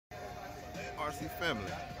RC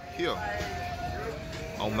family here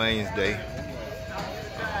on Mains Day.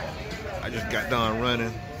 I just got done running.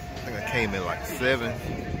 I think I came in like 7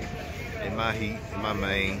 in my heat, in my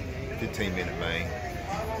main, 15-minute main.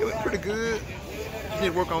 It was pretty good. Just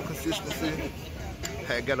need to work on consistency.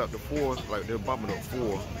 Had got up to 4th, like they were bumping up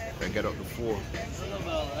 4. Had got up to 4th.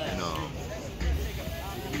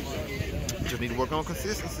 And just need to work on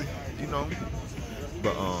consistency, you know.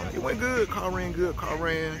 But it went good. Car ran good. Car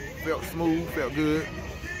ran, felt smooth, felt good.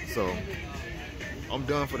 So I'm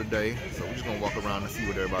done for the day. So we're just gonna walk around and see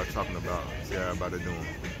what everybody's talking about. See how everybody's doing.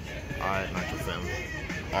 All right, Nitro family,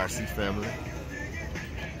 RC family.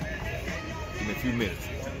 Give me a few minutes.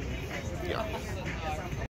 Yeah.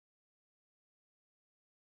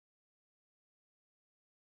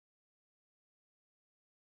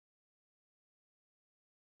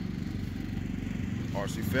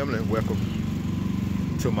 RC family, welcome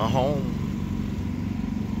to my home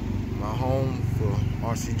for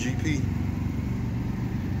Rcgp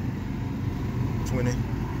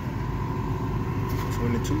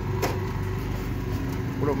 2022.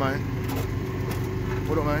 What up, man?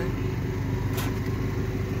 What up, man?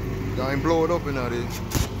 Y'all ain't blow it up in out there.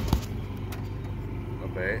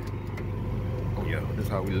 Not bad. Oh yeah, this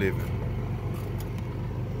is how we living.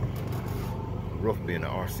 Rough being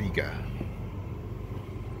an RC guy.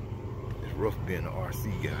 It's rough being an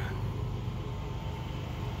RC guy.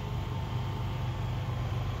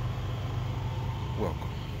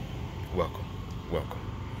 Welcome, welcome, welcome.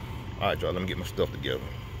 All right, y'all, let me get my stuff together.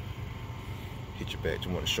 Hit you back. Just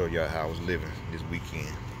want to show y'all how I was living this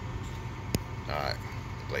weekend. All right,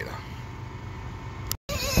 later.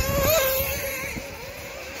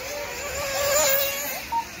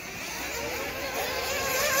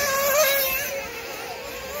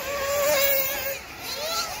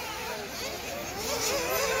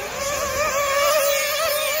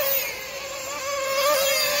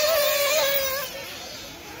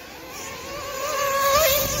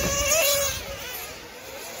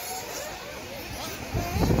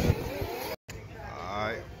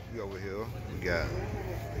 Over here, we got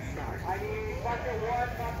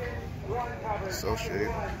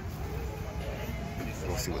Associated.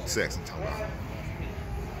 Let's see what Saxon talking about.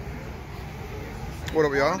 What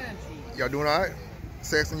up, y'all? Y'all doing all right?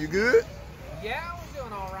 Saxon, you good? Yeah, we're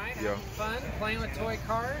doing all right. Yeah. Having fun, playing with toy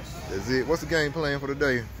cars. That's it. What's the game plan for the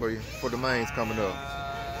day for you, for the mains coming up?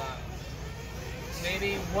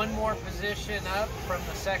 Maybe one more position up from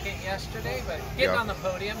the second yesterday, but getting on the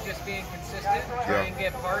podium, just being consistent, trying to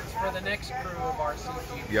get parts for the next crew of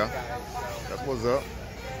Rcgp guys. So that's what's up.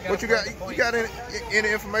 What you got? You got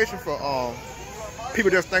any information for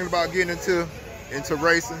people that's thinking about getting into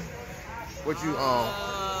racing? What you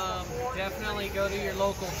definitely go to your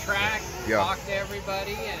local track, talk to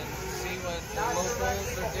everybody, and see what the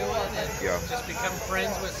locals are doing, and just become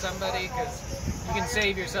friends with somebody, because you can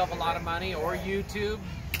save yourself a lot of money. Or YouTube.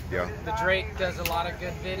 The Drake does a lot of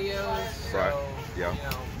good videos. So, you know,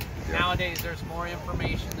 nowadays there's more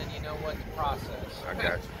information than you know what to process. I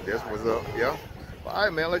got you. That's what's up. Yeah. Well, all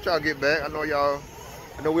right, man. Let y'all get back. I know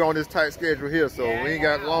we're on this tight schedule here, so we ain't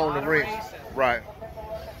got long to rinse. Right.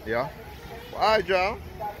 Yeah. Well, all right, y'all.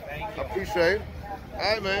 Thank you. I appreciate it. All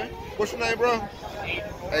right, man. What's your name, bro? Aiden.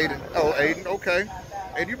 Aiden. Oh, Aiden. Okay.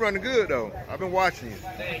 Aiden, you running good though. I've been watching you.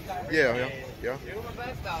 Thanks. Yeah. Doing my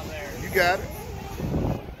best out there. You got it.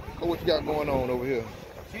 So what you got going on over here?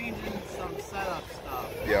 Changing some setup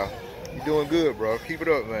stuff. Yeah. You doing good, bro. Keep it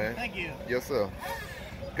up, man. Thank you. Yes, sir.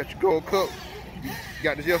 Got your gold cup. You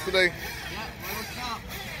got this yesterday? Yeah, gold cup.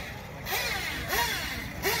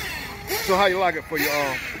 So how you like it for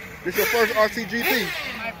your this your first Rcgp?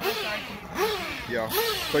 My first Rcgp. Yeah.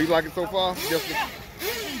 So you like it so far? Just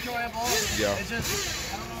It's enjoyable. Yeah. It's just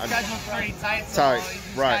schedule's pretty tight, so you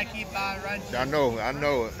just right. gotta keep on running. I know it.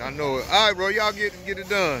 All right, bro. Y'all get it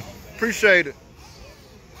done. Appreciate it.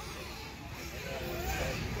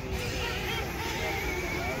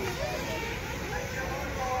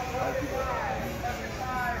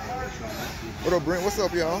 What up, Brent? What's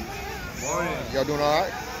up, y'all? Morning. Y'all doing all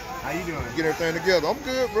right? How you doing? Get everything together. I'm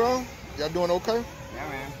good, bro. Y'all doing okay? Yeah,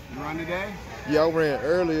 man. You run today? Yeah, I ran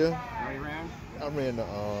earlier. Where you ran? I ran the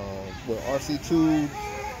RC2. I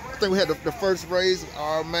think we had the first race,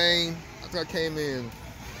 our main. I think I came in,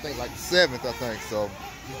 like 7th, I think. So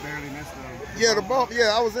Just barely missed them. yeah, the bump.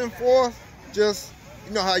 Yeah, I was in 4th. Just,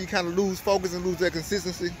 you know how you kind of lose focus and lose that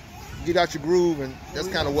consistency. Get out your groove, and that's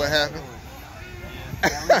kind of what happened.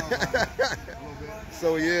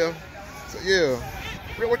 So yeah.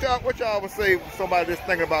 What y'all would say for somebody that's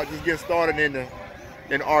thinking about just getting started in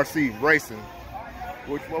RC racing?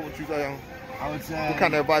 What would you say? I would say. What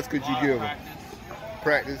kind of advice could you give them?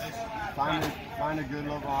 Practice. find a good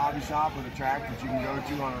local hobby shop with a track that you can go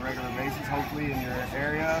to on a regular basis, hopefully in your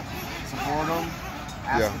area. Support them.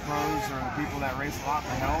 Ask the pros or the people that race a lot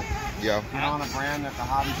for help. Yeah. Get on a brand that the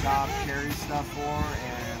hobby shop carries stuff for,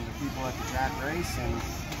 and the people at the track race, and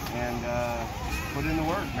just put in the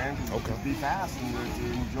work, man. To be fast and to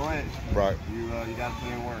enjoy it. Right. You got to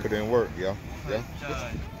put in work. Put in work. Yeah. Yeah.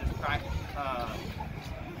 Just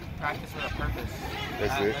practice with a purpose.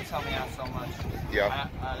 That's helped me out so much. Yeah.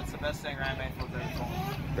 It's the best thing Ryan made for the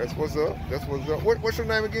That's what's up. That's what's up. What's your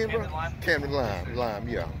name again, bro? Camden Lime.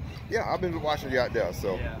 Yeah. Yeah, I've been watching you out there,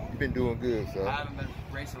 so you've been doing good, so. I haven't been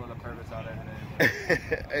racing with a purpose all day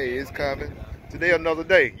today. Hey, it's coming. Today another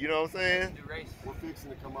day, you know what I'm saying? New race. We're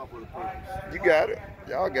fixing to come up with a purpose. You got it.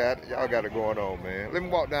 Y'all got it. Y'all got it going on, man. Let me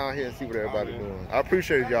walk down here and see what everybody's doing. I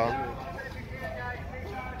appreciate it, y'all.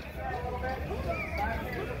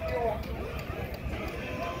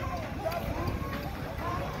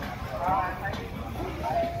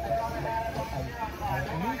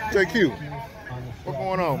 JQ, what's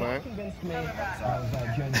going on, man?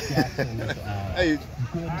 Hey,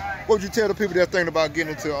 what would you tell the people that are thinking about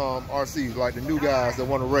getting into RCs, like the new guys that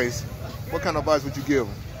want to race? What kind of advice would you give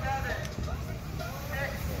them?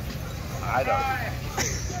 I don't.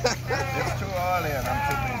 It's too early and I'm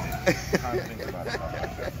too busy. Can't think about it.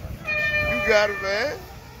 You got it, man.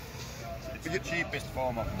 It's the cheapest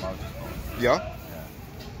form of motorsport. Yeah?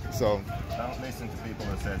 So don't listen to people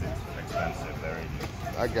that says it's expensive. They're idiots.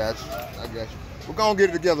 I got you. We're gonna get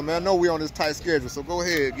it together, man. I know we're on this tight schedule, so go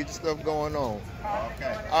ahead, get your stuff going on.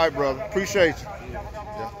 Okay. All right, brother. Appreciate you.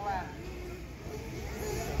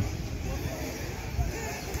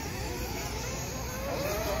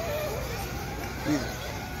 Yeah.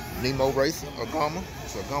 Nemo Racing, Agama.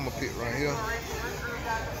 It's a Agama pit right here.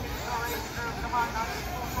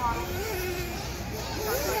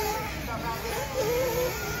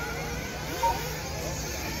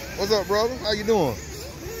 What's up, brother? How you doing?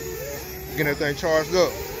 Getting everything charged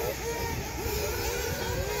up.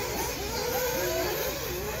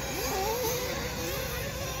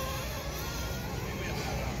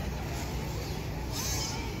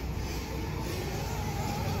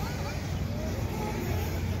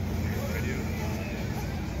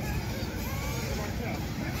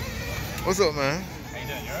 What's up, man? How you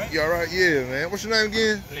doing? You alright? You alright? Yeah, man. What's your name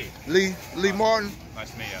again? Lee. Lee Martin?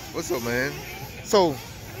 Nice to meet you. What's up, man? So,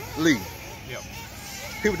 Lee. Yep.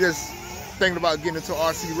 People just thinking about getting into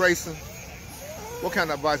RC racing. What kind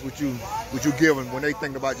of advice would you give them when they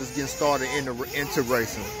think about just getting started into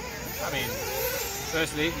racing? I mean,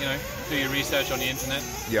 firstly, you know, do your research on the internet.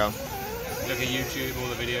 Yeah. Look at YouTube, all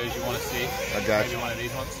the videos you want to see. I got you. Maybe one of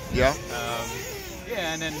these ones. Yeah.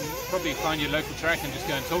 Yeah, and then probably find your local track and just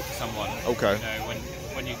go and talk to someone. Okay. You know,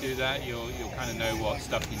 when you do that, you'll kind of know what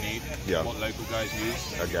stuff you need. Yeah. What local guys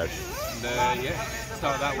use. I got you. And yeah,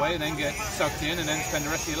 start that way, and then get sucked in, and then spend the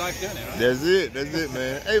rest of your life doing it. Right? That's it,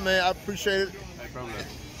 man. Hey, man, I appreciate it. No problem.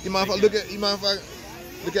 You mind if I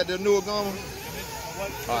look at the new Agama?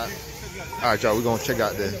 All right, y'all. We're gonna check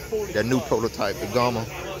out that new prototype, the Agama.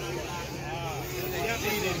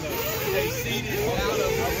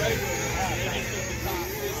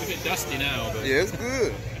 It's a bit dusty now, but yeah, it's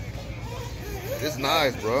good. It's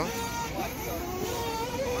nice, bro.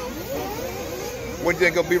 When do you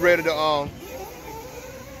think it'll be ready to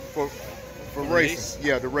for racing?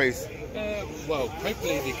 Yeah, the race. Well,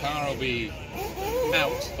 hopefully the car will be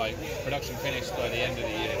out, like production finished by the end of the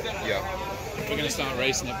year. Yeah. We're going to start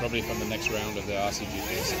racing it probably from the next round of the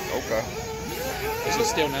Rcgp. Okay. It's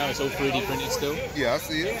still now, it's all 3D printed still. Yeah, I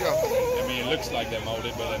see it. Yeah. I mean, it looks like they're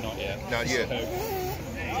molded, but they're not yet. Not yet. So,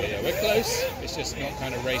 yeah, we're close. It's just not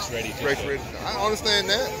kind of race ready. Race ready. I understand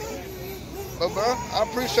that. But bro, I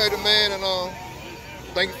appreciate it, man, and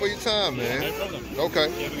thank you for your time, man. No problem. Okay.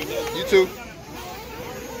 You have a good day. You too. Got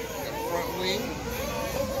the front wing.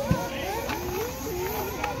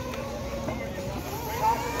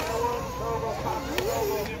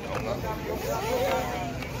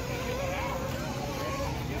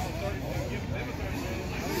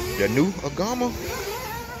 The new Agama.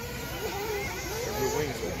 That rear wing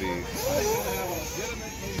is so big.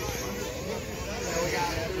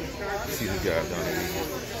 See the guy down there.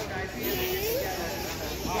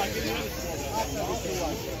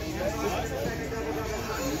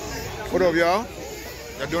 What up, y'all?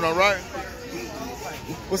 Y'all doing all right?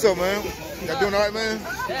 What's up, man? Y'all doing all right, man?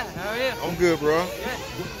 Yeah, how are you? I'm good, bro. Good.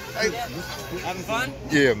 Hey. Having fun?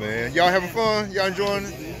 Yeah, man. Y'all having fun? Y'all enjoying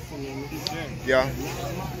it? Yeah.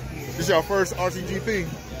 This y'all first RCGP.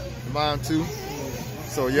 Mine too.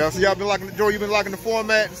 So yeah, so y'all been liking the Joe, you been liking the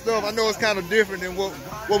format and stuff. I know it's kind of different than what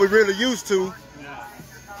we really used to.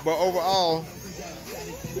 But overall,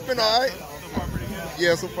 it's been all right.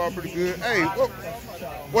 Yeah, so far pretty good. Hey,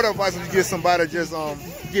 what advice would you give somebody just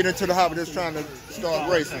get into the hobby that's trying to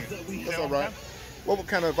start racing? That's all right. What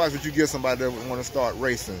kind of advice would you give somebody that would want to start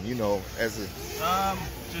racing? You know, as a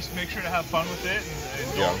just make sure to have fun with it and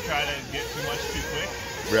don't try to get too much too quick.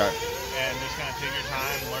 Right. And just kind of take your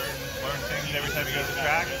time, learn things every time you go to the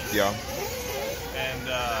track. Yeah. And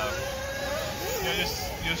you know,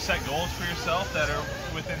 just set goals for yourself that are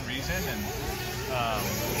within reason. And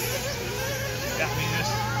yeah, I mean,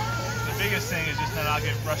 the biggest thing is just to not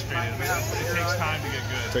get frustrated. I mean, it takes time to get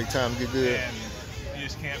good. Take time to get good. And you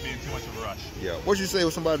just can't be in too much of a rush. Yeah. What you say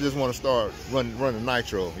when somebody just want to start running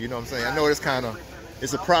nitro? You know what I'm saying? I know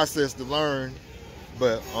it's a process to learn,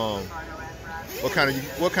 but what kind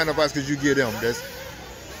of advice could you give them? That's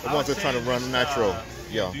the ones that are trying to run nitro.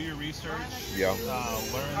 Do your research. Yeah. Learn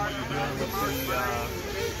what you're doing with the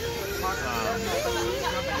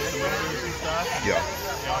motors and stuff. Yeah.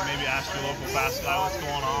 You know, maybe ask your local fast guy what's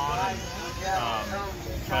going on.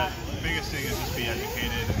 But the biggest thing is just be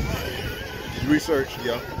educated. Research,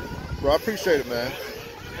 yeah. Bro, I appreciate it, man.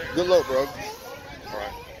 Good luck, bro. All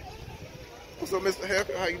right. What's up, Mr.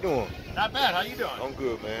 Hacker? How you doing? Not bad. How you doing? I'm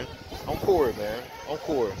good, man. I'm Corey, man. I'm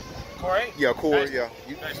Corey. Corey? Yeah, Corey, nice. Yeah.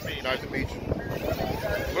 Nice to meet you. Nice to meet you.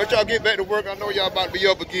 Let y'all get back to work. I know y'all about to be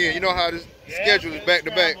up again. You know how this schedule is back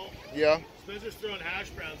to back. Yeah. Spencer's throwing hash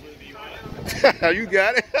browns with you. You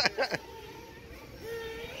got it.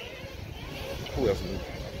 Who else?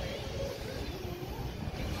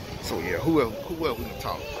 So yeah, who else we can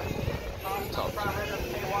talk to?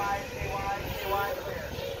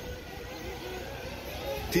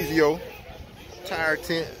 TZO, tire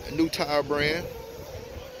tent, a new tire brand.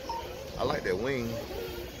 I like that wing,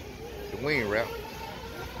 the wing wrap.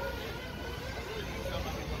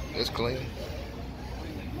 It's clean.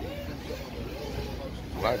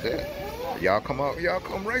 I like that. Y'all come out, y'all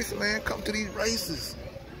come racing, man. Come to these races.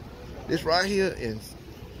 This right here in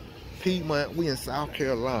Piedmont, we in South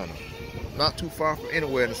Carolina. Not too far from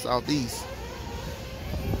anywhere in the southeast.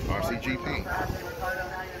 Rcgp.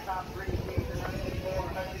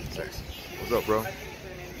 What's up, bro?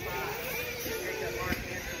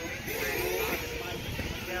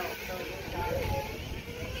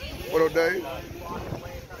 What up, Dave?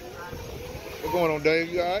 What's going on, Dave?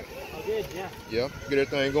 You all right? I'm good, yeah. Yeah, get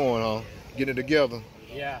everything going on. Get it together.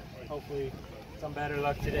 Yeah, hopefully some better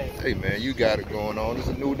luck today. Hey, man, you got it going on. It's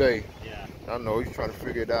a new day. Yeah. I know you're trying to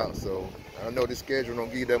figure it out, so I know this schedule don't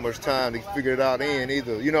give you that much time to figure it out in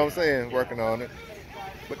either. You know what I'm saying? Working on it.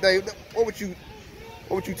 But Dave, what would you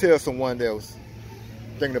tell someone that was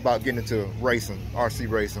thinking about getting into racing, RC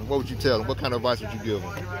racing? What would you tell them? What kind of advice would you give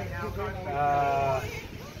them?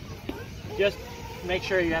 Just make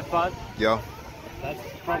sure you have fun. Yeah. That's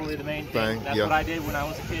probably the main thing. That's what I did when I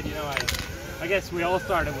was a kid. You know, I guess we all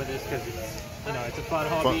started with this because it's a fun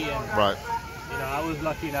hobby. And, right. You know, I was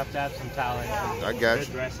lucky enough to have some talent. And I got good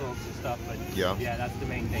you. wrestles and stuff. But yeah, that's the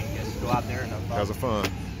main thing. Just go out there and have fun. Have some fun.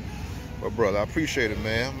 Well, brother, I appreciate it,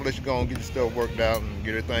 man. I'm gonna let you go and get your stuff worked out and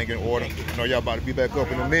get everything in order. I know y'all about to be back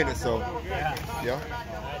up in a minute, so yeah.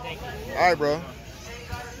 All right, bro.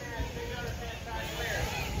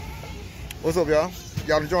 What's up, y'all?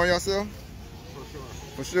 Y'all enjoying yourself?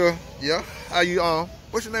 For sure. Yeah. How you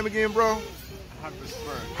what's your name again, bro?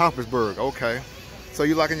 Humpersburg. Okay. So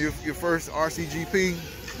you liking your first RCGP?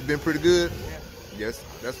 It's been pretty good? Yes,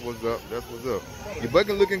 that's what's up. That's what's up. Your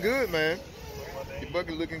bucket looking good, man. Your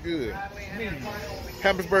bucket looking good.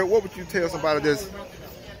 Humpersburg, what would you tell somebody that's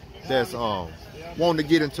wanting to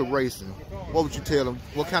get into racing? What would you tell them?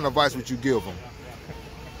 What kind of advice would you give them?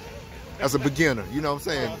 As a beginner, you know what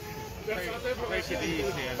I'm saying? Take it easy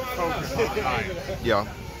and focus on time. Yeah.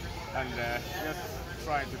 And just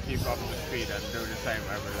try to keep up the speed and do the same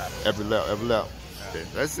every lap. Every lap. Okay.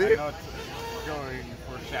 That's it. And not going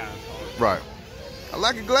for chance. Right. I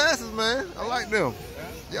like your glasses, man. I like them.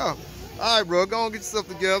 Yeah. All right, bro. Go on, get yourself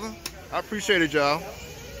together. I appreciate it, y'all.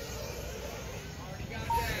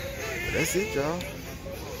 That's it, y'all.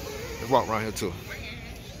 Let's walk around here too.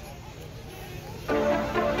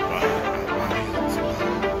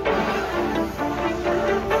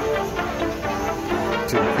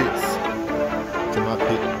 To the pits, to my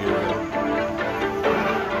pit area.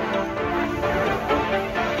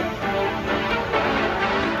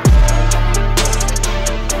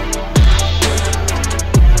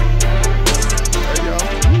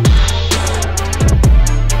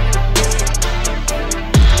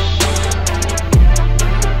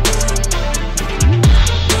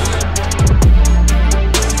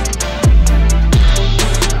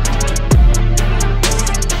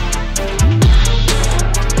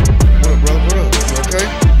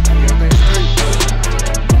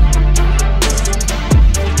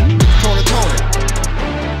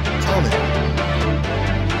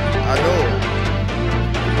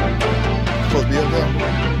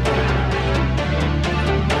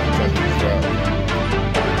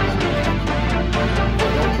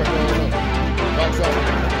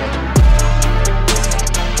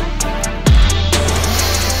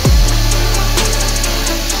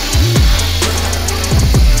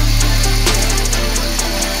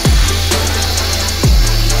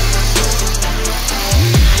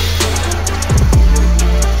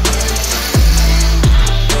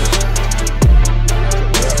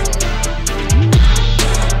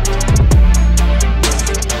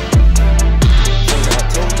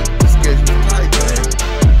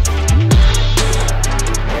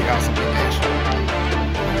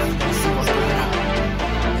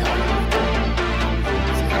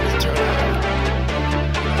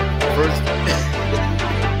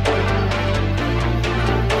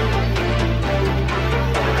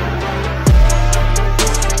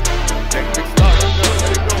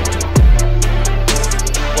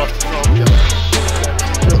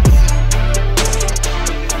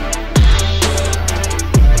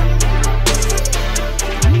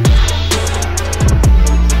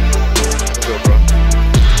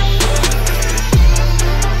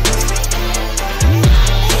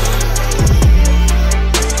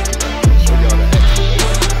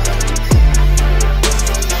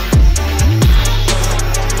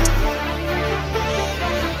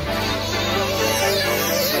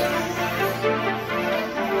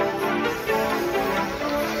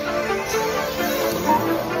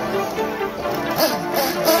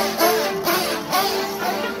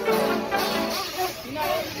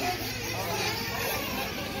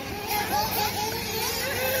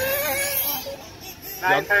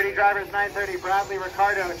 930 drivers, 930 Bradley,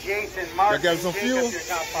 Ricardo, Jason, Mark, got some fuel? your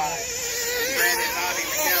top 5. Brandon, Bobby,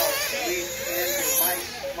 Miguel, Luis, Andrew, Mike,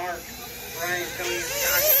 Mark, Brian, Tony, and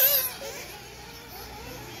Scotty.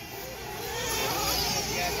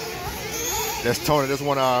 That's Tony. That's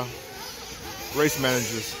one of our race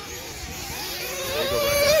managers. There you go right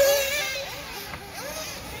there.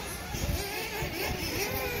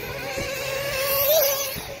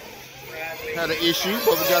 Had an issue,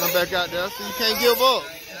 but we got him back out there. So you can't give up.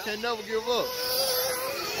 You can't never give up.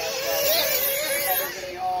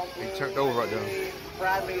 He turned over right there.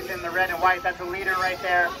 Bradley's in the red and white. That's a leader right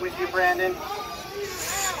there with you, Brandon.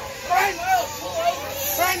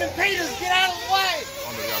 Brandon Peters, get out of the way! I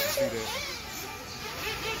don't know if y'all can see that.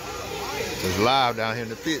 It's live down here in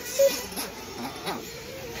the pits.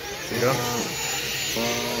 See that?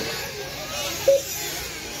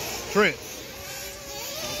 Trent.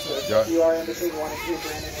 You are in between 1 and 2,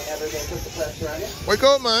 Brandon, whenever they put the pressure on you. Wake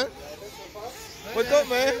up, man. Wake up,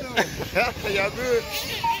 man. Y'all good?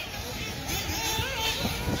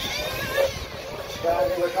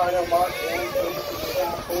 Ricardo, Mark, and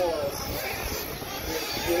top 4.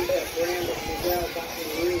 Brandon, Miguel, Dr.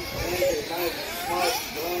 Luis, Andrew, Mike, Mark,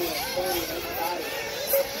 Brian, Tony, and Scotty.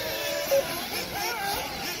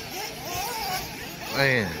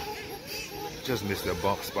 Man, just missed that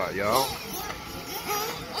bump spot, y'all.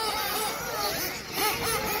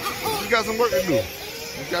 You got some work to do. You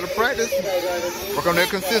got to practice. Work on that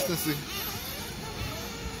consistency.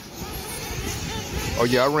 Oh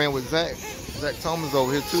yeah, I ran with Zach. Zach Thomas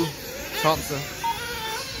over here too. Thompson.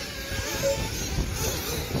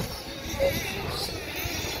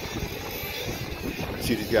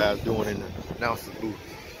 See these guys doing in the announcer booth.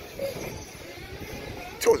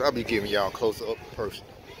 Told you I'll be giving y'all close up person.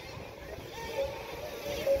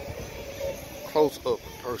 Close up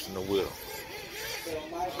personal with them.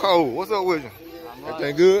 Cole, what's up with you?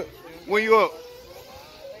 Everything good? When you up?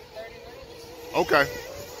 Okay.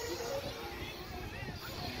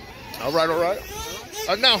 All right, all right.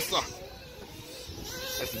 Announcer.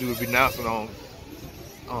 That's to do with the announcement on.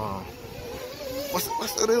 What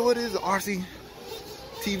is it? RC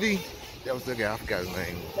TV. That was the guy. I forgot his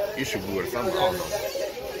name. Isherwood or something.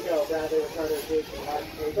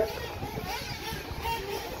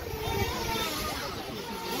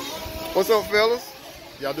 What's up, fellas?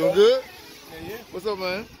 Y'all doing good? Yeah. What's up,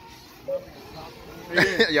 man?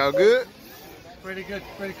 Y'all good? Pretty good.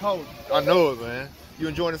 Pretty cold. I know it, man. You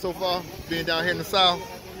enjoying it so far? Being down here in the South?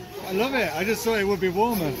 I love it. I just thought it would be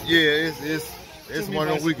warmer. Yeah, it's one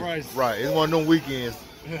of those weekends. Right, it's one of them weekends.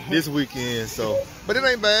 This weekend, so. But it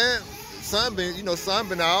ain't bad. Sun been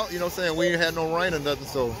out. You know what I'm saying? We ain't had no rain or nothing,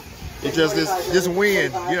 so it's just this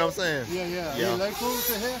wind. You know what I'm saying? Yeah. You like close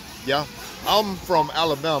to here? Yeah. I'm from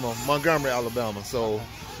Alabama, Montgomery, Alabama, so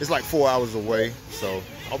it's like 4 hours away. So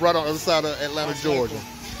I'm right on the other side of Atlanta, Georgia.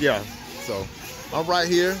 Yeah. So I'm right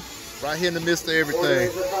here in the midst of everything.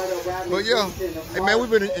 But yeah, hey man, we've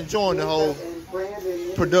been enjoying the whole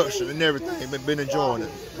production and everything. Been enjoying it.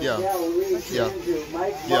 Yeah. Who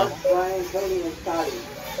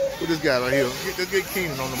this guy right here? Let's get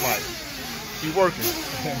Keenan on the mic. He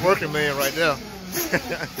working man right there.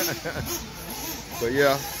 But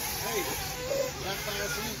yeah.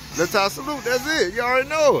 Let's our salute. That's it. You already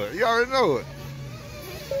know it.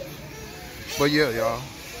 But yeah, y'all.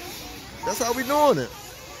 That's how we doing it.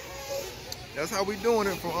 That's how we doing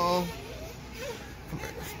it from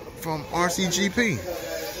Rcgp.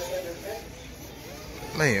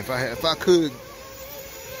 Man, if I could,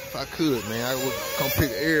 man, I would come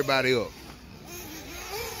pick everybody up.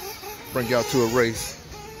 Bring y'all to a race.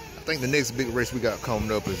 I think the next big race we got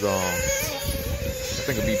coming up is I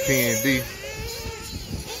think it'll be PND.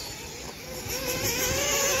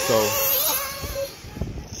 So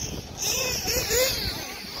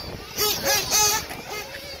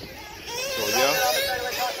yeah.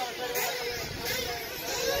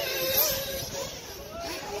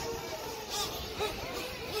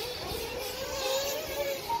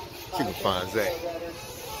 You can find Zach.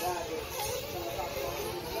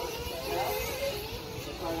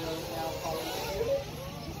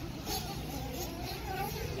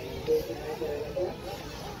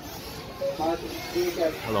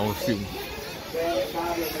 Hold on, let's see.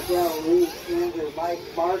 Mike,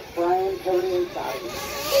 Mark, Brian, Tony, and Scotty.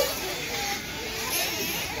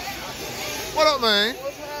 What up, man?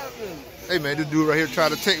 What's happening? Hey, man, this dude right here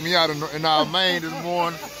tried to take me out in our main this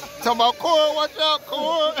morning. Talking about Corey, watch out,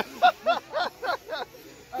 Corey.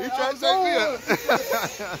 He tried to take me out.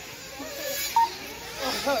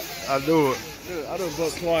 I knew it. Dude, I done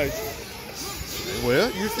bucked twice. Well,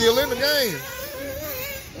 you still in the game.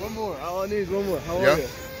 One more. All I need is one more. How are you?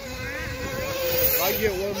 I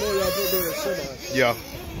get one more, y'all put me in a semi. Yeah.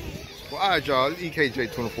 Well, all right, y'all.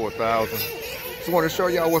 EKJ 24,000. Just want to show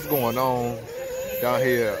y'all what's going on down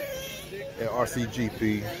here at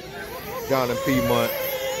Rcgp, down in Piedmont,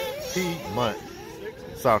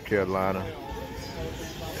 South Carolina.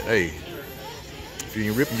 Hey, if you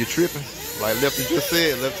ain't ripping, you're tripping. Like Lefty just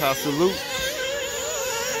said, left house salute.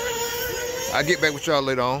 I'll get back with y'all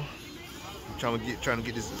later on. I'm trying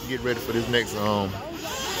to get ready for this next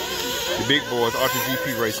the big boys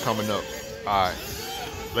Rcgp race coming up. All right,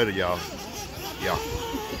 later, y'all. Yeah.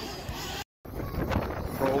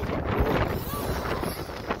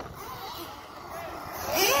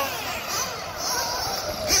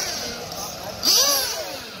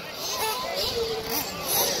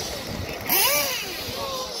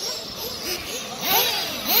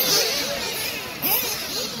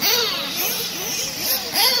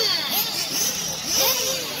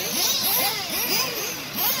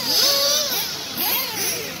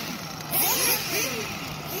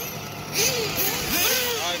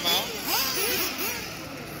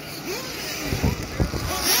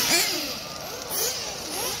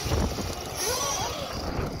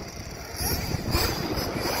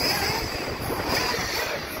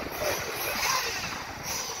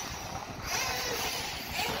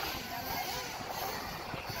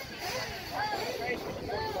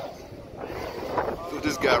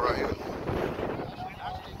 This guy right here.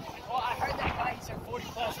 Well, I heard that guy, he said 40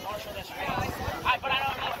 plus, Marshall, that's right. But I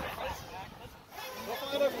don't know. We'll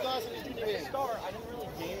find out if I didn't really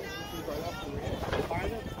game if we up the rear.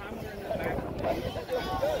 Find it, I'm in the back.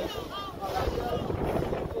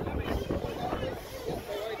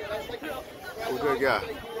 Who's that guy?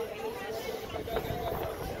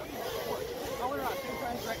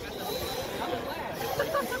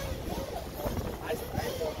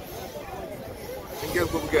 And guess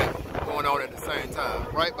what we got going on at the same time?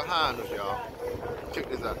 Right behind us, y'all. Check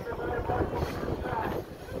this out.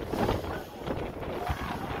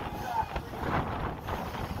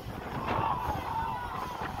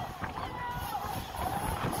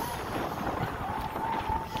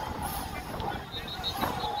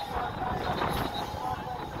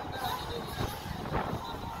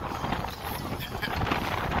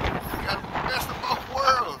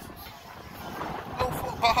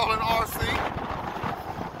 Football and RC.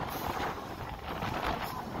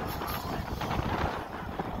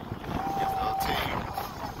 Yes, little team,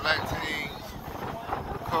 black team,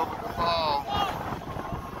 recovered the ball.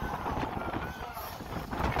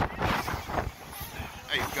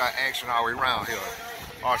 Hey, we got action all the way around here.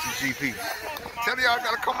 Rcgp. Tell y'all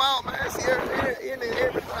gotta come out, man. See everything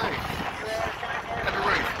at the race.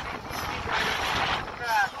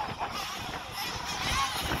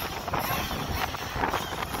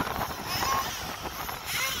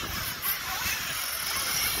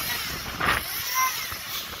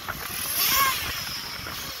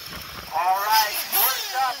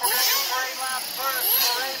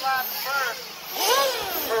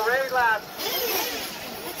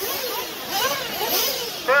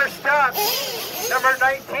 First up, number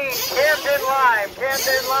 19, Camden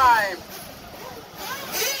Lime.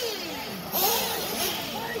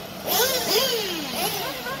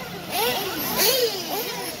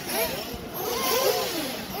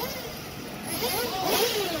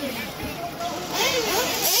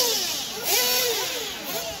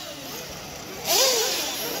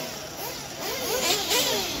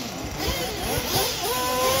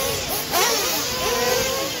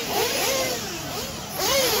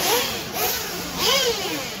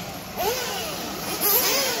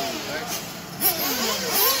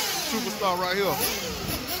 Superstar right here.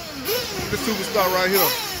 The superstar right here.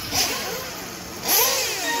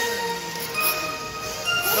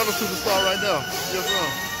 Another superstar right there. Yes, sir.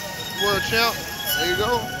 World champ. There you go.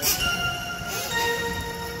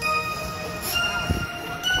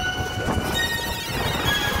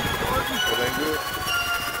 That ain't good.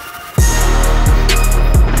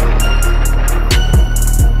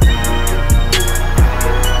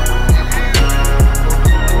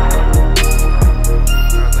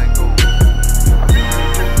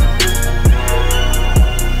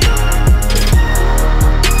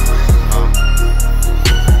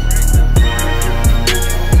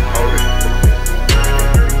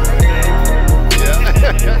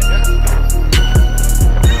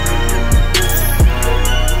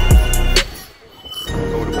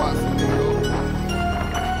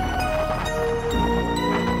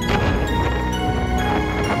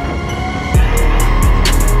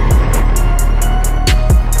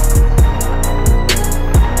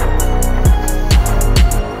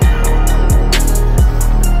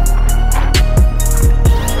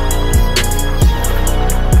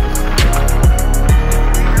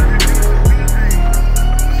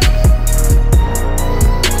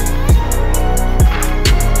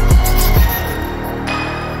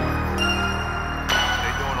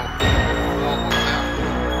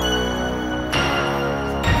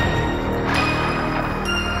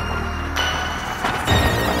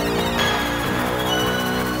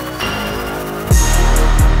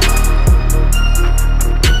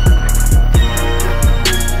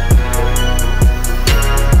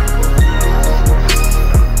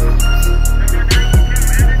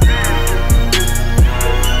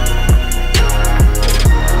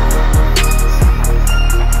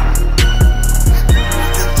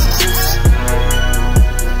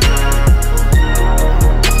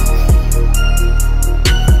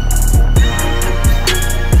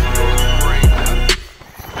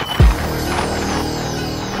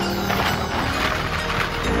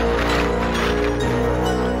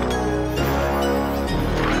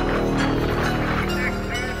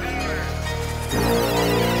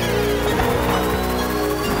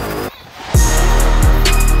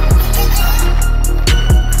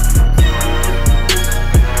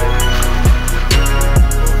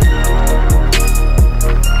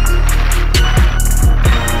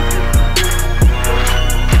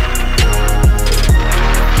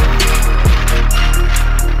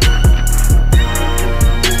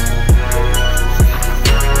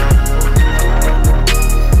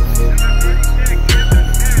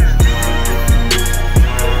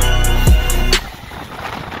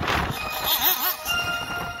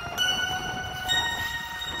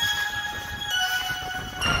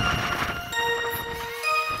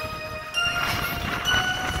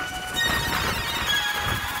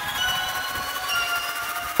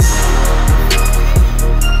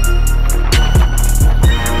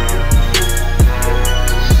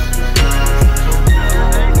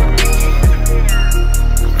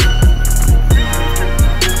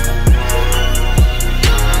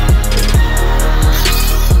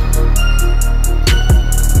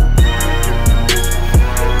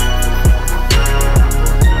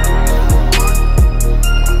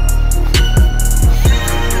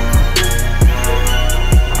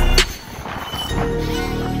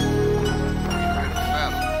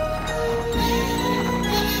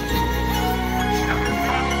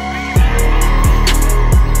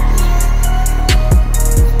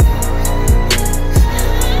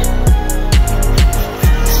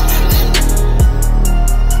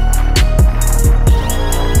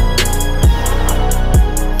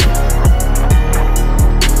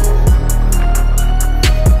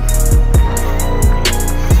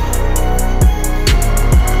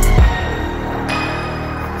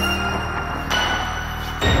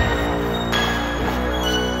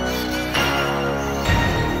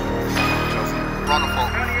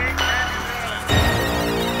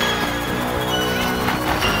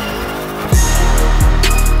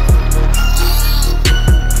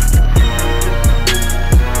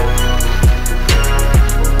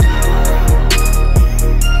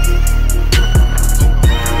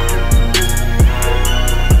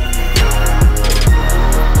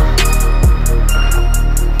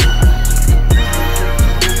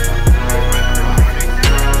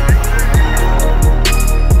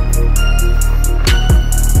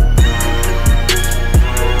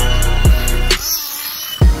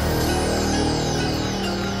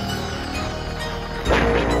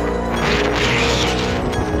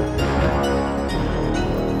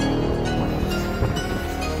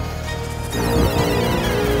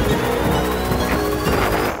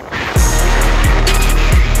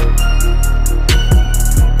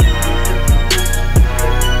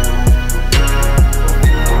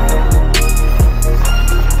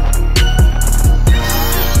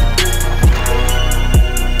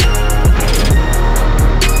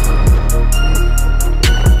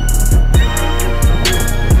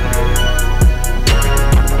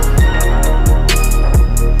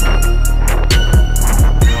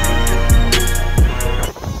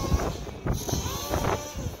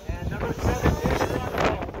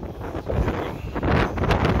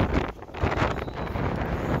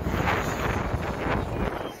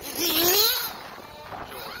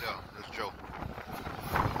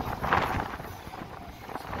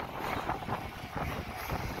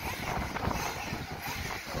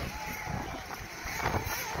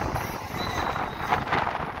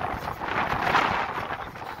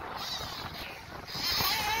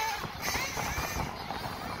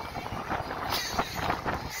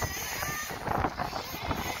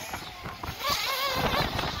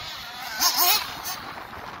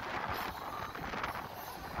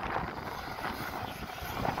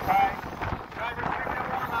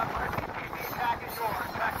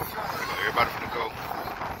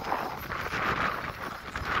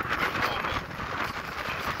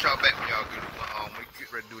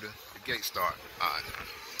 the gate start. All right.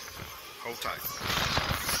 Hold tight.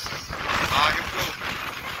 All right, here we go.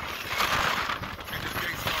 Get this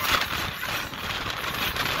gate started.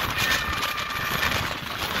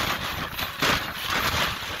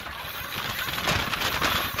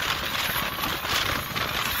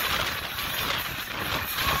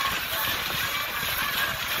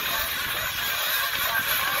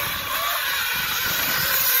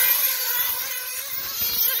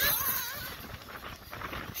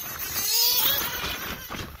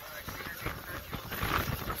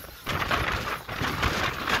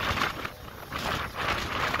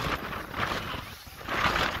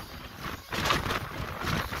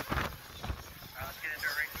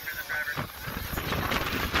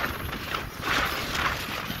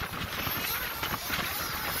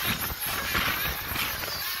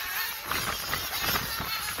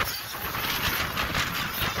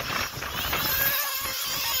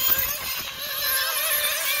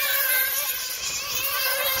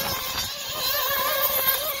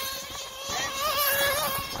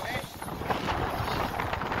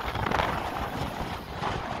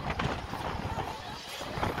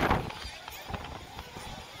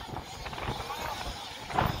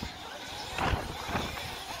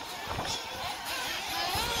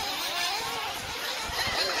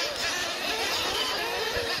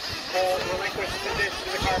 Relinquish position to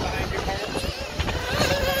the car behind you, Paul.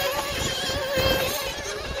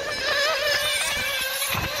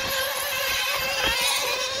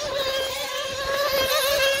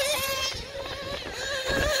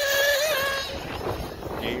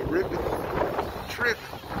 Ain't ripping,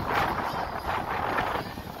 tripping.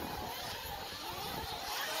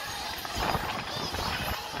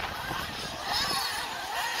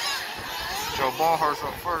 Joe Barnhurst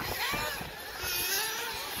up first.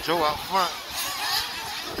 Joe out front.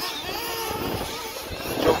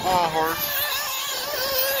 Joe Barnhurst.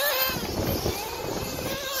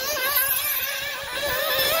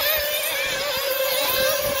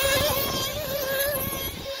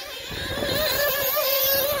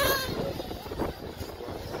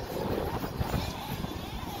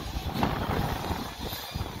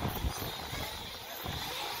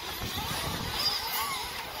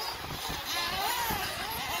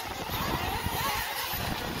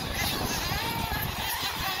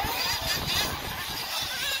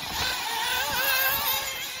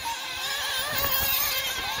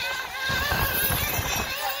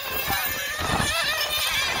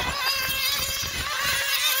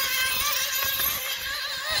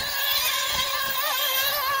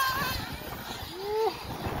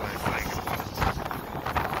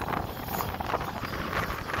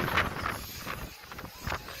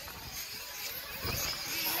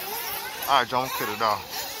 All right, John, cut it off.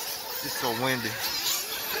 It's so windy.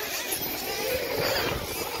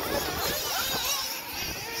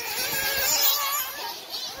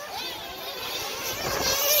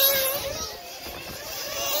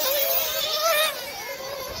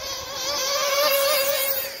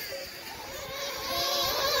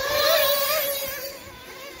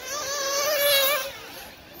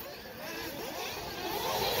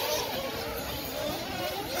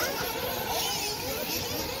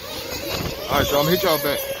 All right, so I'm gonna hit y'all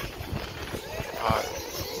back. All right,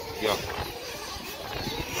 yeah.